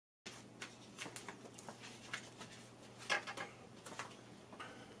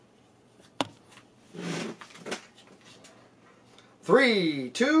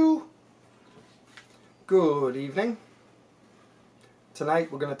3, 2, good evening.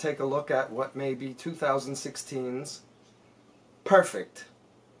 Tonight we're going to take a look at what may be 2016's perfect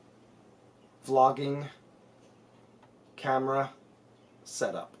vlogging camera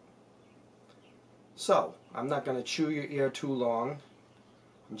setup. So, I'm not going to chew your ear too long.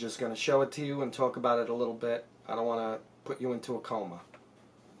 I'm just going to show it to you and talk about it a little bit. I don't want to put you into a coma.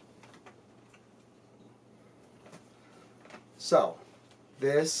 So,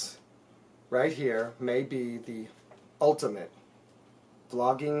 this right here may be the ultimate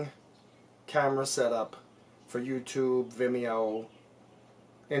vlogging camera setup for YouTube, Vimeo,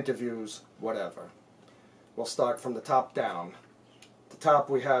 interviews, whatever. We'll start from the top down. At the top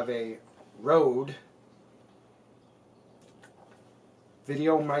we have a Rode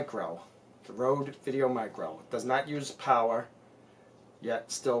Video Micro. The Rode Video Micro. It does not use power,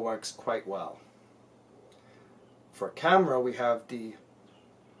 yet still works quite well. For camera, we have the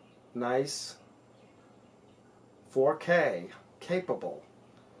nice 4K capable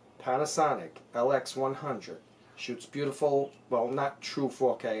Panasonic LX100. Shoots beautiful, well, not true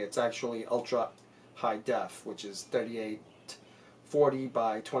 4K, it's actually ultra high def, which is 3840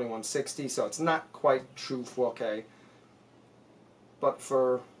 by 2160, so it's not quite true 4K, but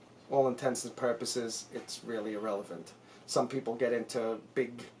for all intents and purposes, it's really irrelevant. Some people get into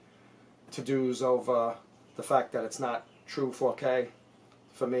big to-dos over the fact that it's not true 4K.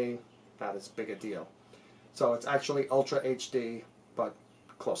 For me, not as big a deal. So it's actually Ultra HD, but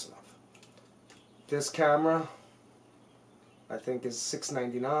close enough. This camera, I think, is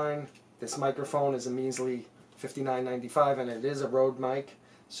 $6.99. This microphone is a measly $59.95, and it is a Rode mic.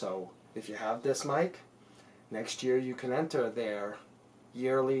 So if you have this mic, next year you can enter their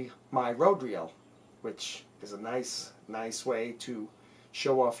yearly My Rode Reel, which is a nice way to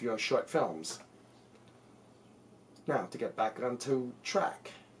show off your short films. Now, to get back onto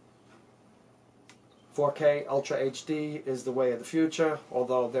track. 4K Ultra HD is the way of the future,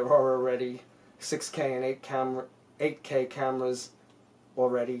 although there are already 6K and 8K cameras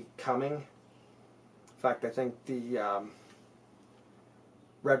already coming. In fact, I think the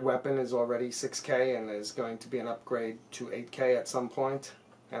Red Weapon is already 6K and is going to be an upgrade to 8K at some point,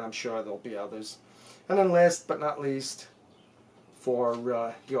 and I'm sure there'll be others. And then last but not least, for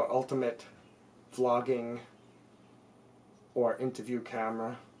your ultimate vlogging or interview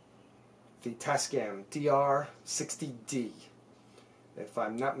camera, the Tascam DR60D. If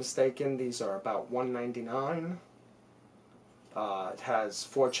I'm not mistaken, these are about $199. It has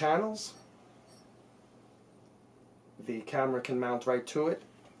 4 channels. The camera can mount right to it.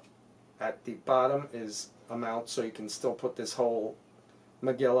 At the bottom is a mount so you can still put this whole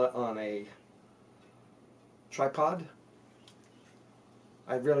Megillah on a tripod.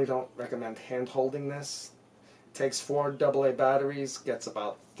 I really don't recommend hand holding this. Takes 4 AA batteries, gets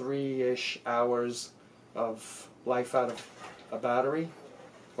about 3-ish hours of life out of a battery,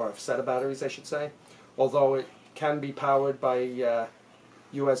 or a set of batteries I should say, although it can be powered by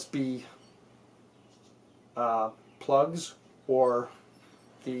USB plugs or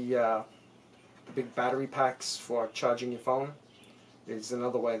the big battery packs for charging your phone is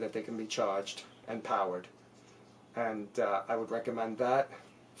another way that they can be charged and powered, and I would recommend that.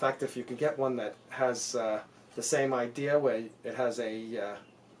 In fact, if you can get one that has the same idea, where it has a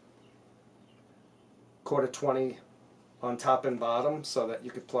 ¼ on top and bottom, so that you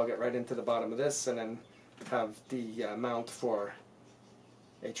could plug it right into the bottom of this and then have the mount for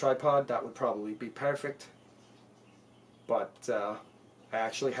a tripod, that would probably be perfect. But I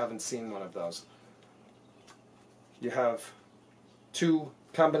actually haven't seen one of those. You have 2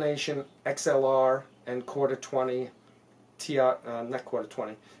 combination XLR and ¼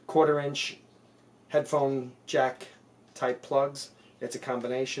 inch headphone jack type plugs. It's a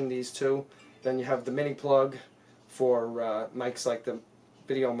combination, these two. Then you have the mini plug for mics like the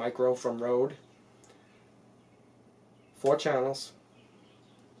Video Micro from Rode. 4 channels.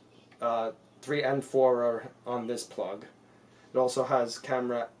 3 and 4 are on this plug. It also has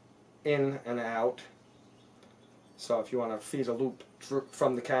camera in and out, so if you want to feed a loop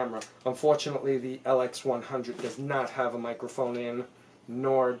from the camera. Unfortunately, the LX100 does not have a microphone in,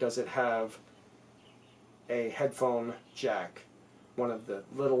 nor does it have a headphone jack, one of the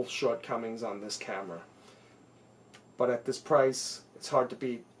little shortcomings on this camera. But at this price, it's hard to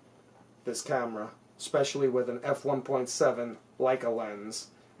beat this camera, especially with an f1.7 Leica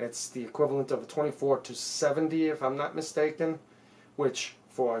lens. It's the equivalent of a 24-70, if I'm not mistaken, which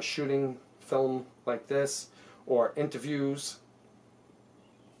for shooting film like this or interviews,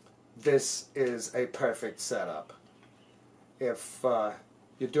 this is a perfect setup. If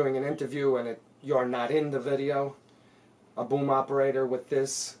you're doing an interview and you're not in the video, a boom operator with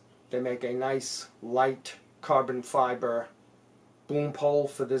this. They make a nice light carbon fiber boom pole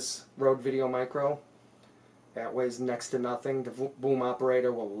for this Rode Video Micro. That weighs next to nothing. The boom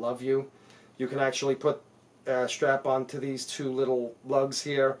operator will love you. You can actually put a strap onto these two little lugs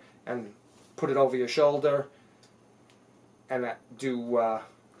here and put it over your shoulder and do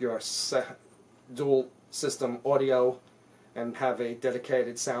your dual system audio and have a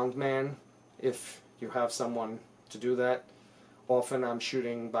dedicated sound man if you have someone to do that. Often I'm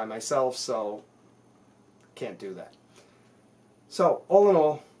shooting by myself, so can't do that. So all in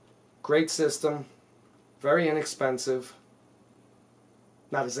all, great system, very inexpensive.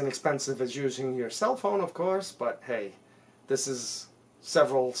 Not as inexpensive as using your cell phone, of course, but hey, this is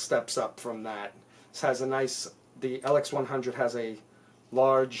several steps up from that. This has a nice, the LX100 has a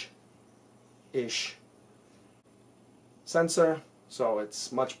large-ish sensor, so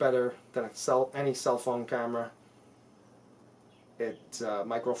it's much better than any cell phone camera. It's a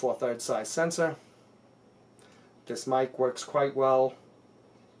micro four thirds size sensor. This mic works quite well,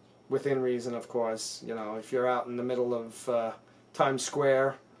 within reason, of course. You know, if you're out in the middle of Times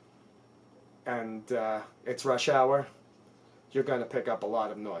Square and it's rush hour, you're going to pick up a lot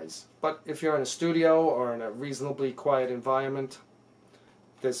of noise. But if you're in a studio or in a reasonably quiet environment,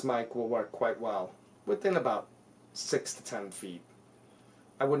 this mic will work quite well within about 6 to 10 feet.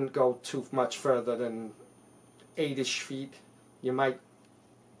 I wouldn't go too much further than 8-ish feet. You might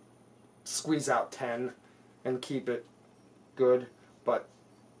squeeze out 10 and keep it good, but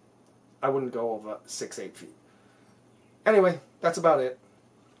I wouldn't go over 6, 8 feet. Anyway, that's about it.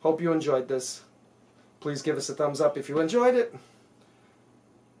 Hope you enjoyed this. Please give us a thumbs up if you enjoyed it.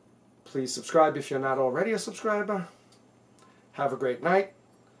 Please subscribe if you're not already a subscriber. Have a great night.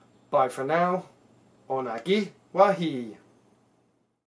 Bye for now. Onagi Wahi.